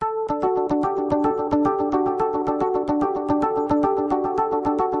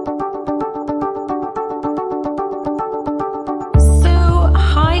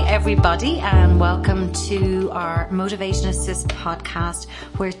everybody, and welcome to our Motivation Assist podcast,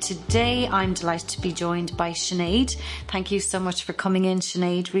 where today I'm delighted to be joined by Sinead. Thank you so much for coming in,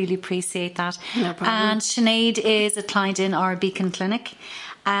 Sinead. Really appreciate that. No problem. And Sinead is a client in our Beacon Clinic.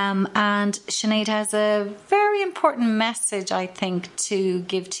 And Sinead has a very important message, I think, to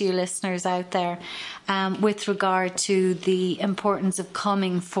give to you listeners out there with regard to the importance of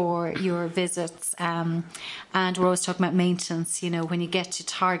coming for your visits. And we're always talking about maintenance, you know, when you get to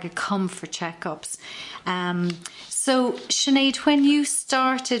target, come for checkups. So, Sinead, when you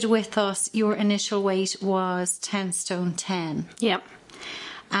started with us, your initial weight was 10 stone 10. Yep.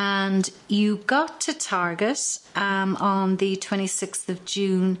 And you got to target on the 26th of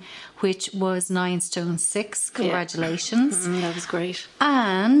June, which was 9 stone 6. Congratulations. Yeah. That was great.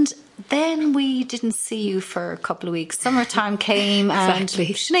 And then we didn't see you for a couple of weeks. Summertime came and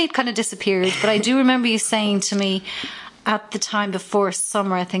Sinead kind of disappeared. But I do remember you saying to me at the time before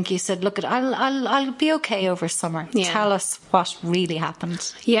summer, I think you said, look, I'll be okay over summer. Yeah. Tell us what really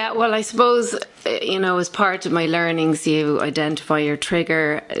happened. Yeah, well, I suppose, you know, as part of my learnings, you identify your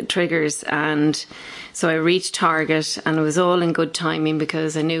triggers. And so I reached target, and it was all in good timing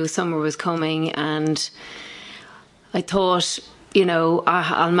because I knew summer was coming, and I thought, you know,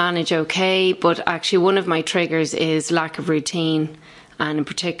 I'll manage okay. But actually one of my triggers is lack of routine. And in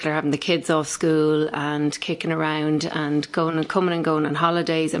particular, having the kids off school and kicking around and coming and going on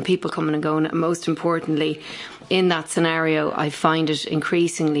holidays and people coming and going. And most importantly, in that scenario, I find it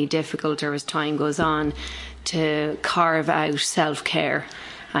increasingly difficult as time goes on to carve out self-care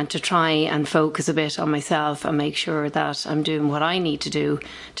and to try and focus a bit on myself and make sure that I'm doing what I need to do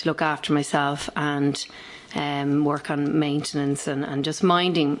to look after myself and work on maintenance and just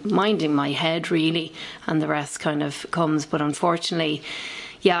minding my head really, and the rest kind of comes. But unfortunately,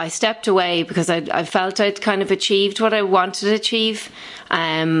 yeah, I stepped away because I felt I'd kind of achieved what I wanted to achieve,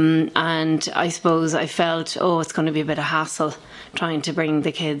 and I suppose I felt, it's going to be a bit of hassle trying to bring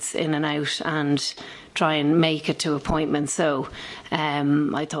the kids in and out and try and make it to appointments. So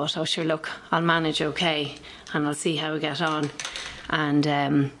I thought, sure, look, I'll manage okay and I'll see how we get on.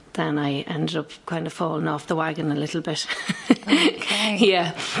 And then I ended up kind of falling off the wagon a little bit. Okay.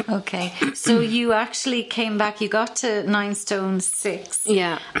 Yeah. Okay. So you actually came back, you got to 9 stone 6.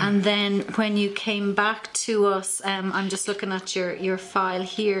 Yeah. And then when you came back to us, I'm just looking at your file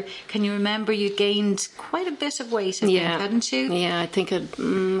here. Can you remember you gained quite a bit of weight, I think, hadn't you? Yeah, I think I'd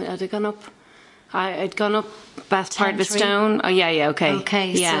gone up. I'd gone up best part of a stone. Oh, yeah, okay.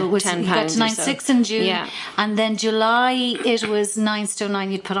 Okay, yeah, so it was, 10 you got pounds to 9.6 in June. Yeah. And then July, it was 9 stone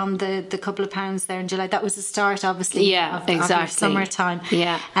 9. You'd put on the couple of pounds there in July. That was the start, obviously, of your summertime.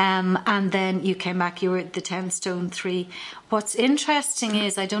 Yeah. And then you came back, you were at the 10 stone 3. What's interesting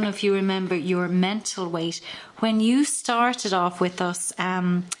is, I don't know if you remember your mental weight. When you started off with us,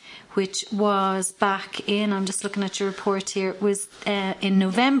 which was back in, I'm just looking at your report here, it was in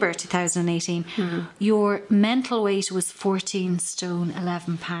November 2018. Your mental weight was 14 stone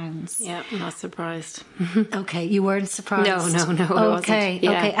 11 pounds. Yeah, I'm not surprised. Okay, you weren't surprised? No, I wasn't.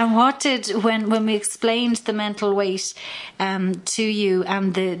 Okay. And what did, when we explained the mental weight to you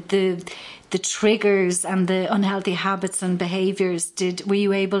and the triggers and the unhealthy habits and behaviours, were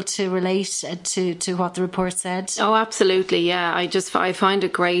you able to relate to what the report said? Oh, absolutely, yeah. I find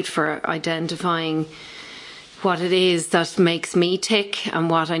it great for identifying what it is that makes me tick and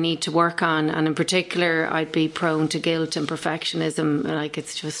what I need to work on. And in particular, I'd be prone to guilt and perfectionism. Like,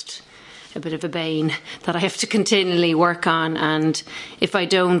 it's just a bit of a bane that I have to continually work on. And if I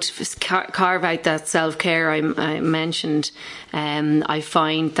don't carve out that self-care I mentioned, I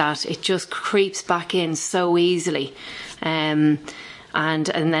find that it just creeps back in so easily. And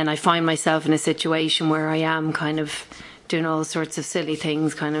then I find myself in a situation where I am kind of doing all sorts of silly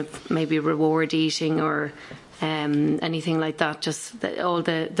things, kind of maybe reward eating or anything like that. Just all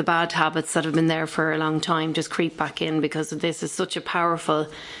the bad habits that have been there for a long time just creep back in because of this. Is such a powerful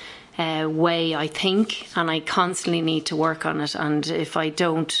way, I think, and I constantly need to work on it. And if I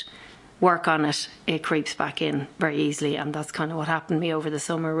don't work on it, it creeps back in very easily. And that's kind of what happened to me over the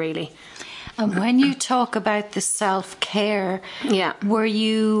summer, really. And when you talk about the self-care, were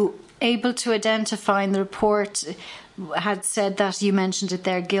you able to identify, in the report had said that, you mentioned it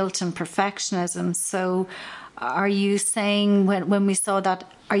there, guilt and perfectionism. So are you saying, when we saw that,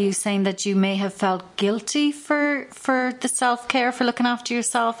 are you saying that you may have felt guilty for the self-care, for looking after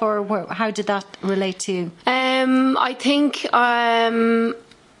yourself, or how did that relate to you? I think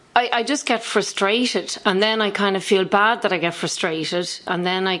I just get frustrated, and then I kind of feel bad that I get frustrated, and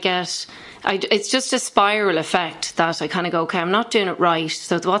then it's just a spiral effect that I kind of go, okay, I'm not doing it right,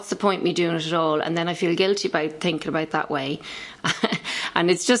 so what's the point of me doing it at all? And then I feel guilty about thinking about that way. And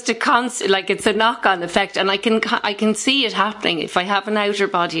it's just a constant, like it's a knock-on effect. And I can see it happening. If I have an outer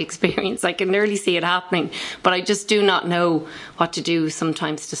body experience, I can nearly see it happening. But I just do not know what to do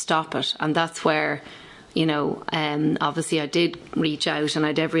sometimes to stop it. And that's where, you know, obviously I did reach out and I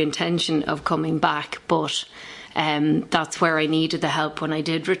had every intention of coming back, but that's where I needed the help when I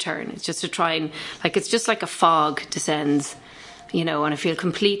did return. It's just to try and, like, it's just like a fog descends, you know, and I feel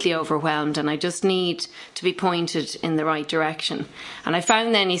completely overwhelmed and I just need to be pointed in the right direction. And I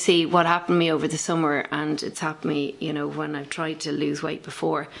found then, you see, what happened to me over the summer, and it's happened to me, you know, when I've tried to lose weight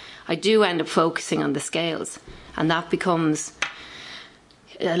before, I do end up focusing on the scales, and that becomes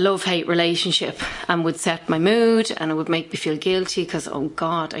a love-hate relationship and would set my mood, and it would make me feel guilty because, oh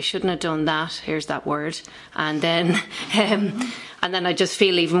God, I shouldn't have done that. Here's that word. And then I just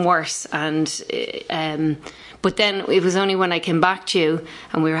feel even worse. And but then it was only when I came back to you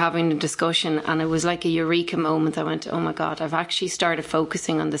and we were having a discussion, and it was like a eureka moment. I went, oh my God, I've actually started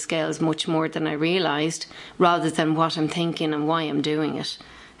focusing on the scales much more than I realised, rather than what I'm thinking and why I'm doing it.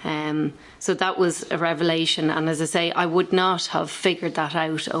 So that was a revelation, and as I say, I would not have figured that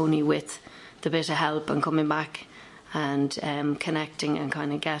out only with the bit of help and coming back and connecting and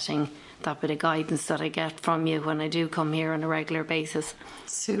kind of getting that bit of guidance that I get from you when I do come here on a regular basis.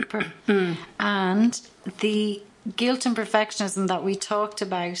 Super. And the guilt and perfectionism that we talked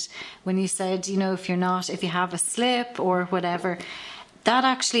about when you said, you know, if you have a slip or whatever, that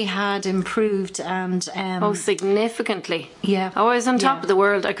actually had improved, and significantly. Yeah. I was on top of the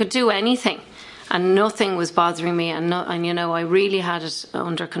world. I could do anything, and nothing was bothering me, and you know, I really had it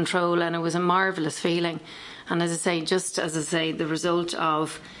under control, and it was a marvelous feeling. And as I say, the result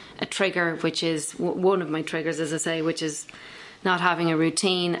of a trigger, which is one of my triggers, as I say, which is not having a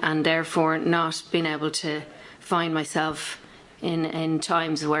routine, and therefore not being able to find myself in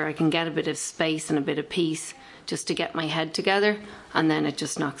times where I can get a bit of space and a bit of peace, just to get my head together, and then it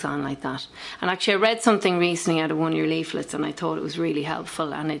just knocks on like that. And actually I read something recently out of one of your leaflets, and I thought it was really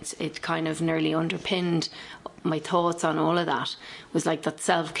helpful, and it kind of nearly underpinned my thoughts on all of that. It was like that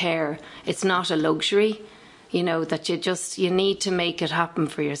self-care, it's not a luxury, you know, that you need to make it happen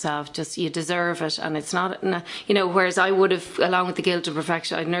for yourself. Just, you deserve it, and it's not, you know, whereas I would have, along with the guilt of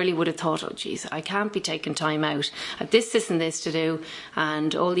perfection, I nearly would have thought, oh geez, I can't be taking time out. I have this and this to do,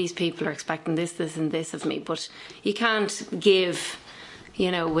 and all these people are expecting this and this of me. But you can't give, you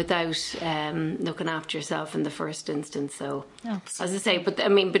know, without looking after yourself in the first instance. So, Absolutely. As I say, but I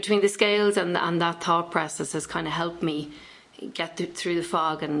mean, between the scales and that thought process has kind of helped me get through the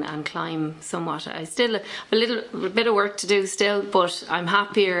fog and climb somewhat. I still have a bit of work to do still, but I'm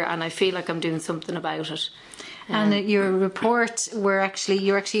happier and I feel like I'm doing something about it. And your report, you're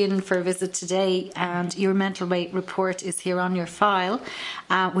actually in for a visit today, and your mental weight report is here on your file,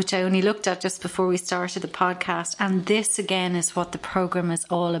 which I only looked at just before we started the podcast. And this again is what the program is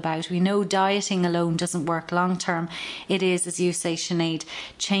all about. We know dieting alone doesn't work long term. It is, as you say, Sinead,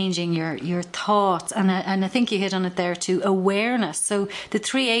 changing your thoughts, and I think you hit on it there too, awareness. So the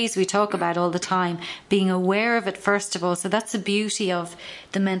 3 A's we talk about all the time, being aware of it first of all. So that's the beauty of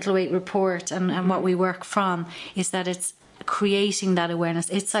the mental weight report and what we work from, is that it's creating that awareness.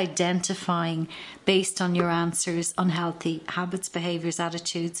 It's identifying, based on your answers, unhealthy habits, behaviours,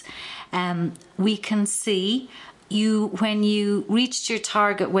 attitudes. We can see when you reached your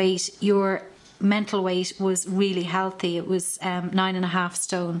target weight, your mental weight was really healthy. It was 9.5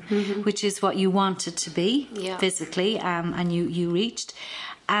 stone, which is what you wanted to be physically, and you reached.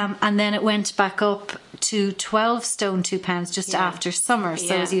 And then it went back up to 12 stone 2 pounds just after summer.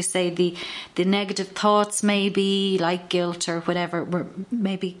 So as you say, the negative thoughts, maybe like guilt or whatever, were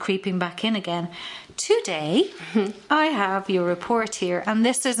maybe creeping back in again. Today, I have your report here, and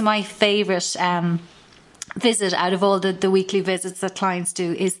this is my favourite visit out of all the weekly visits that clients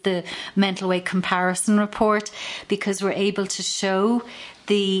do, is the mental weight comparison report, because we're able to show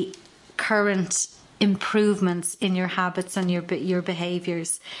the current improvements in your habits and your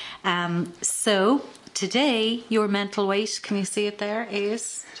behaviours. So today, your mental weight, can you see it there,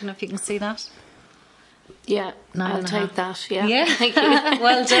 is, do you know if you can see that? Yeah, I'll take that. Yeah. Thank you.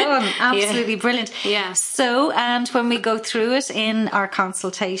 Well done. Absolutely brilliant. Yeah. So, and when we go through it in our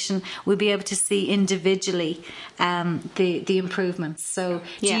consultation, we'll be able to see individually the improvements. So,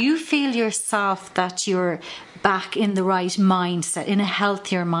 do you feel yourself that you're back in the right mindset, in a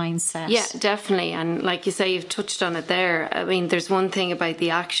healthier mindset? Yeah, definitely. And like you say, you've touched on it there. I mean, there's one thing about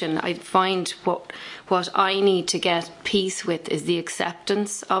the action. I find what I need to get peace with is the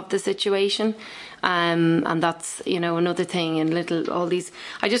acceptance of the situation. And that's, you know, another thing, and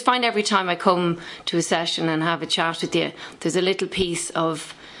I just find every time I come to a session and have a chat with you, there's a little piece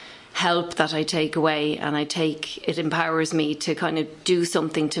of help that I take away, and it empowers me to kind of do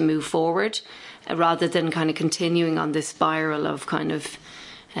something to move forward, rather than kind of continuing on this spiral of kind of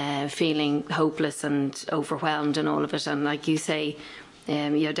feeling hopeless and overwhelmed and all of it. And like you say,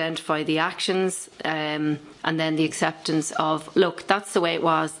 you identify the actions, and then the acceptance of, look, that's the way it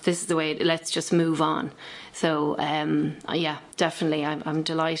was, this is the way, let's just move on. So yeah, definitely I'm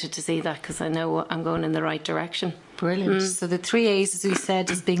delighted to see that, because I know I'm going in the right direction. Brilliant. So the 3 A's, as we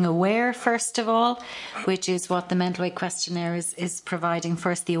said, is being aware, first of all, which is what the mental weight questionnaire is providing.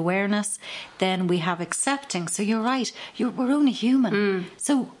 First, the awareness. Then we have accepting. So you're right. We're only human.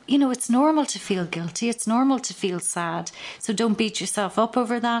 So, it's normal to feel guilty. It's normal to feel sad. So don't beat yourself up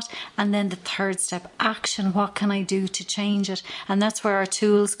over that. And then the third step, action. What can I do to change it? And that's where our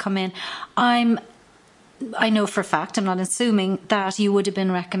tools come in. I know for a fact, I'm not assuming, that you would have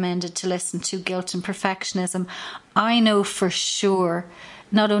been recommended to listen to Guilt and Perfectionism. I know for sure,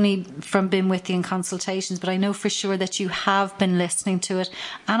 not only from being with you in consultations, but I know for sure that you have been listening to it.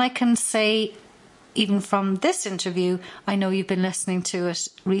 And I can say, even from this interview, I know you've been listening to it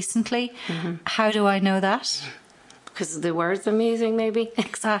recently. How do I know that? Because the words are amazing, maybe.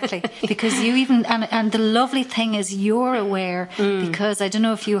 Exactly. Because you even, and the lovely thing is you're aware, because I don't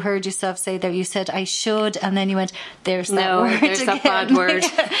know if you heard yourself say that, you said, I should, and then you went, there's that word there's again. that bad word.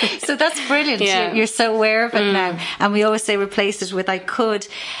 So that's brilliant. Yeah. You're so aware of it now. And we always say replace it with I could.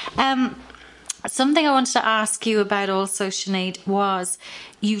 Something I wanted to ask you about also, Sinead, was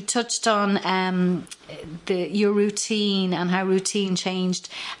you touched on your routine and how routine changed.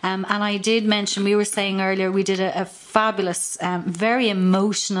 And I did mention, we were saying earlier, we did a fabulous, very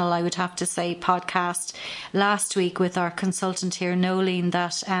emotional, I would have to say, podcast last week with our consultant here, Nolene,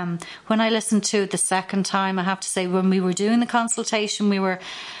 that when I listened to it the second time, I have to say, when we were doing the consultation,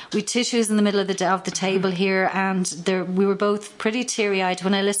 we tissues in the middle of the table here, and we were both pretty teary-eyed.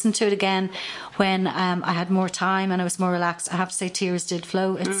 When I listened to it again, when I had more time and I was more relaxed, I have to say tears did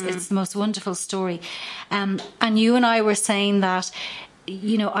flow. It's the most wonderful story. And you and I were saying that,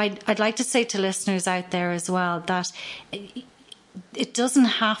 I'd like to say to listeners out there as well that it doesn't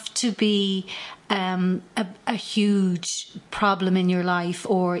have to be a huge problem in your life,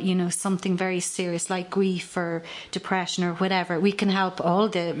 or something very serious like grief or depression or whatever. We can help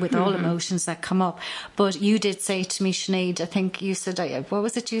with all emotions that come up. But you did say to me, Sinead, I think you said, what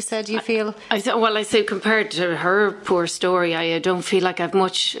was it you said you feel? I said compared to her poor story, I don't feel like I've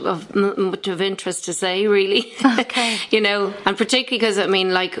much of interest to say, really. Okay. And particularly because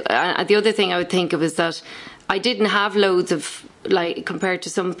the other thing I would think of is that I didn't have loads of, compared to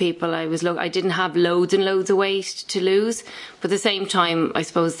some people, I didn't have loads and loads of weight to lose. But at the same time, I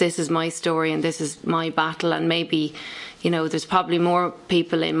suppose this is my story and this is my battle, and maybe, there's probably more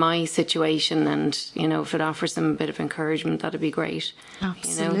people in my situation, and, if it offers them a bit of encouragement, that'd be great.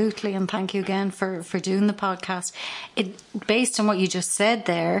 Absolutely. And thank you again for doing the podcast. Based on what you just said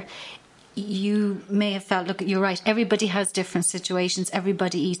there, you may have felt, look, you're right, everybody has different situations,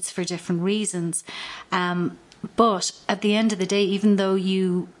 everybody eats for different reasons, but at the end of the day, even though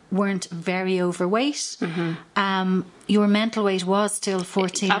you weren't very overweight, your mental weight was still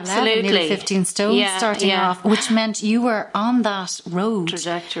 14, 11, nearly 15 stone starting off, which meant you were on that road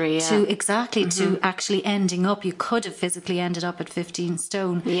trajectory to actually ending up. You could have physically ended up at 15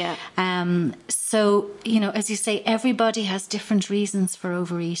 stone. So, as you say, everybody has different reasons for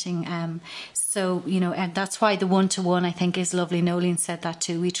overeating. And that's why the one-to-one, I think, is lovely. Nolene said that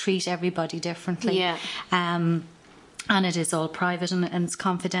too. We treat everybody differently. And it is all private and it's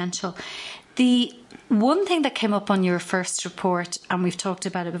confidential. The one thing that came up on your first report, and we've talked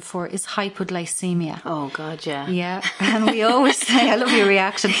about it before, is hypoglycaemia. Oh, God, yeah. Yeah. And we always say, I love your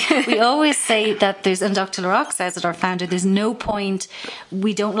reaction. We always say that and Dr. LaRocque says it, our founder, there's no point,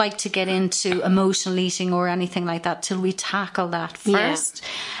 we don't like to get into emotional eating or anything like that till we tackle that first.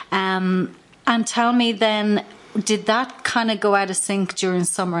 And tell me then, did that kind of go out of sync during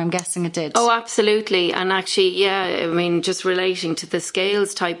summer? I'm guessing it did. Oh, absolutely. And actually, just relating to the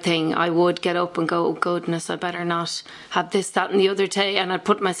scales type thing, I would get up and go, oh, goodness, I better not have this, that and the other day. And I'd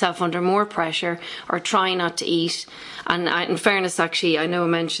put myself under more pressure or try not to eat. And in fairness, actually, I know I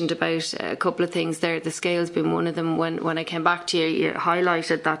mentioned about a couple of things there. The scales being one of them. When I came back to you, you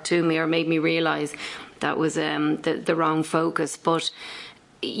highlighted that to me or made me realise that was the wrong focus. But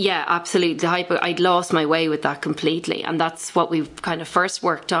yeah, absolutely. I'd lost my way with that completely, and that's what we kind of first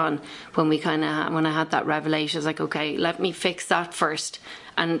worked on when I had that revelation. I was like, okay, let me fix that first,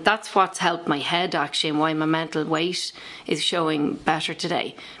 and that's what's helped my head actually, and why my mental weight is showing better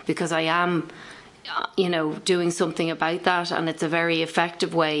today, because I doing something about that. And it's a very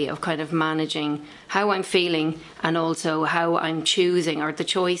effective way of kind of managing how I'm feeling, and also how I'm choosing, or the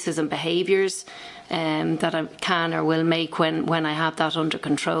choices and behaviours that I can or will make when I have that under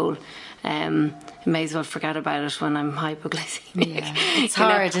control. I may as well forget about it when I'm hypoglycemic. Yeah, it's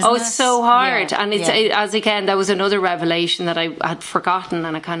hard, isn't it? It's so hard. Yeah, And as again, that was another revelation that I had forgotten,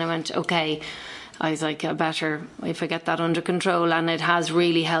 and I kind of went, okay, I was like, I better, if I get that under control. And it has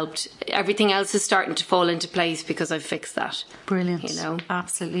really helped. Everything else is starting to fall into place because I've fixed that. Brilliant.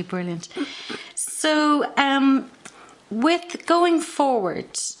 Absolutely brilliant. So with going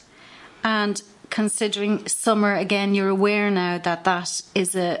forward and considering summer, again, you're aware now that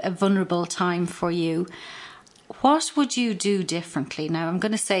is a vulnerable time for you. What would you do differently? Now, I'm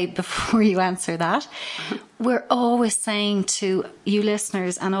going to say, before you answer that, we're always saying to you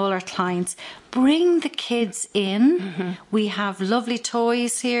listeners and all our clients, bring the kids in. Mm-hmm. We have lovely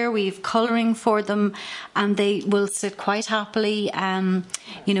toys here. We have colouring for them, and they will sit quite happily,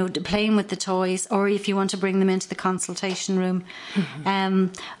 playing with the toys. Or if you want to bring them into the consultation room,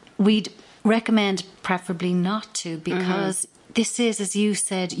 we'd recommend preferably not to, because this is, as you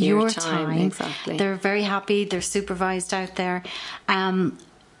said, your time. Exactly. They're very happy. They're supervised out there.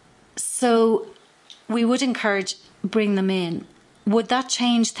 So we would encourage, bring them in. Would that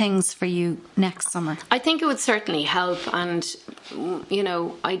change things for you next summer? I think it would certainly help. And,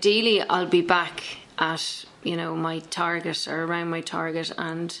 ideally I'll be back at, my target, or around my target.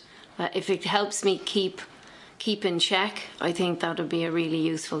 And if it helps me keep in check, I think that would be a really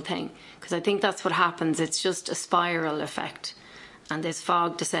useful thing. Because I think that's what happens. It's just a spiral effect. And this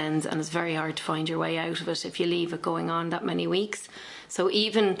fog descends, and it's very hard to find your way out of it if you leave it going on that many weeks. So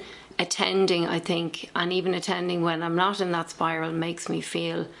even attending, I think, and even attending when I'm not in that spiral, makes me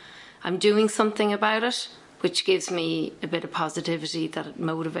feel I'm doing something about it, which gives me a bit of positivity, that it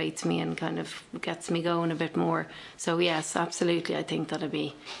motivates me and kind of gets me going a bit more. So yes, absolutely, I think that'd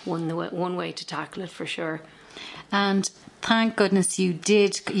be one way to tackle it for sure. And thank goodness you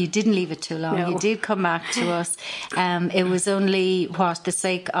didn't leave it too long. No. You did come back to us. It was only, the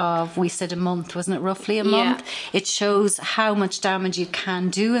sake of, we said a month, wasn't it? Roughly a month. It shows how much damage you can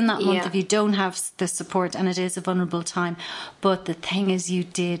do in that month if you don't have the support, and it is a vulnerable time. But the thing is, you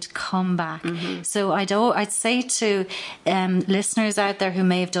did come back. Mm-hmm. So I'd say to listeners out there who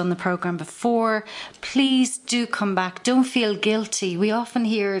may have done the programme before, please do come back. Don't feel guilty. We often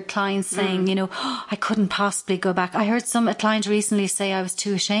hear clients saying, I couldn't possibly go back. I heard a client recently say, I was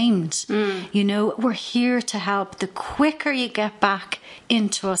too ashamed. We're here to help. The quicker you get back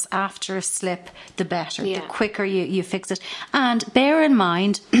into us after a slip, the better. The quicker you fix it. And bear in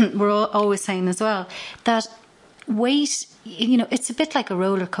mind, we're always saying as well, that weight, it's a bit like a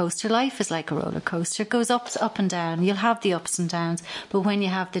roller coaster. Life is like a roller coaster. It goes up and down. You'll have the ups and downs, but when you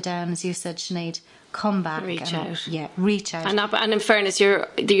have the down, as you said, Sinead, come back, reach out. Yeah, reach out. And in fairness,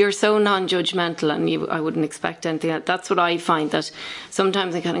 you're so non-judgmental, and I wouldn't expect anything. That's what I find, that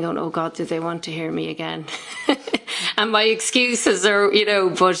sometimes I kind of go, oh God, do they want to hear me again? And my excuses are,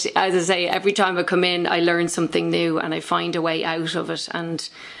 but as I say, every time I come in, I learn something new, and I find a way out of it, and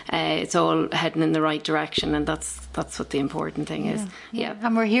it's all heading in the right direction, and that's what the important thing is. Yeah.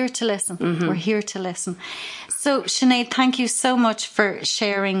 And we're here to listen. Mm-hmm. We're here to listen. So, Sinead, thank you so much for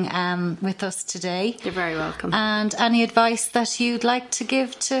sharing with us today. You're very welcome. And any advice that you'd like to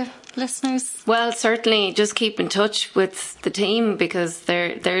give to listeners? Well, certainly just keep in touch with the team, because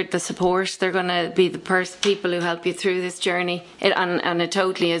they're the support. They're going to be the people who help you through this journey. And it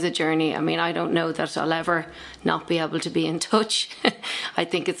totally is a journey. I mean, I don't know that I'll ever not be able to be in touch. I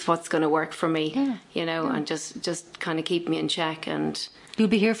think it's what's going to work for me, and just kind of keep me in check. And you'll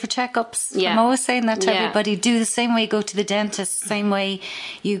be here for checkups. I'm always saying that to everybody. Do the same way you go to the dentist, same way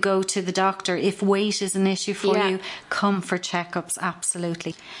you go to the doctor. If weight is an issue for you, come for checkups,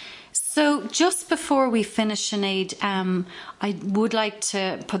 absolutely. So just before we finish, Sinead, I would like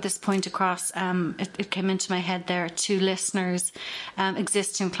to put this point across. It came into my head there to listeners,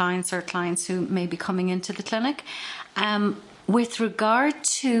 existing clients or clients who may be coming into the clinic. With regard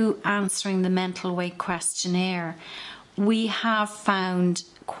to answering the mental weight questionnaire, we have found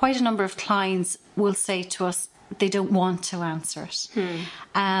quite a number of clients will say to us they don't want to answer it.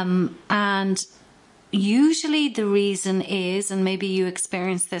 And usually the reason is, and maybe you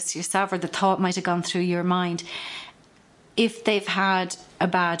experienced this yourself, or the thought might have gone through your mind, if they've had a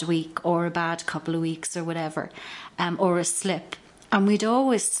bad week or a bad couple of weeks or whatever, or a slip. And we'd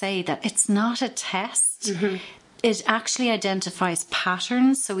always say that it's not a test. Mm-hmm. It actually identifies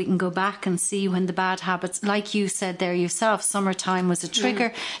patterns, so we can go back and see when the bad habits, like you said there yourself, summertime was a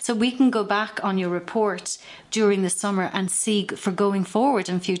trigger. So we can go back on your report during the summer and see, for going forward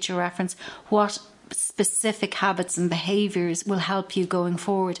in future reference, what specific habits and behaviours will help you going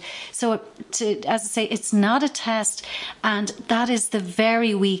forward. So as I say, it's not a test, and that is the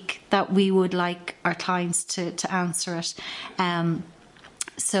very week that we would like our clients to answer it.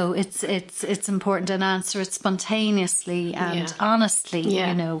 So it's important to answer it spontaneously and honestly,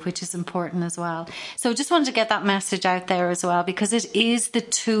 you know, which is important as well. So just wanted to get that message out there as well, because it is the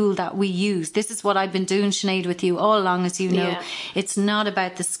tool that we use. This is what I've been doing, Sinead, with you all along, as you know. Yeah. It's not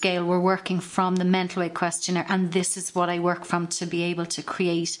about the scale. We're working from the mental weight questionnaire, and this is what I work from to be able to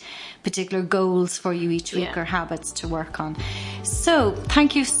create particular goals for you each week or habits to work on. So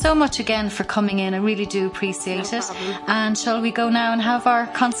thank you so much again for coming in. I really do appreciate it. And shall we go now and have our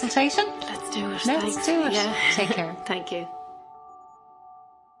consultation? Let's do it. Let's do it. Yeah. Take care. Thank you.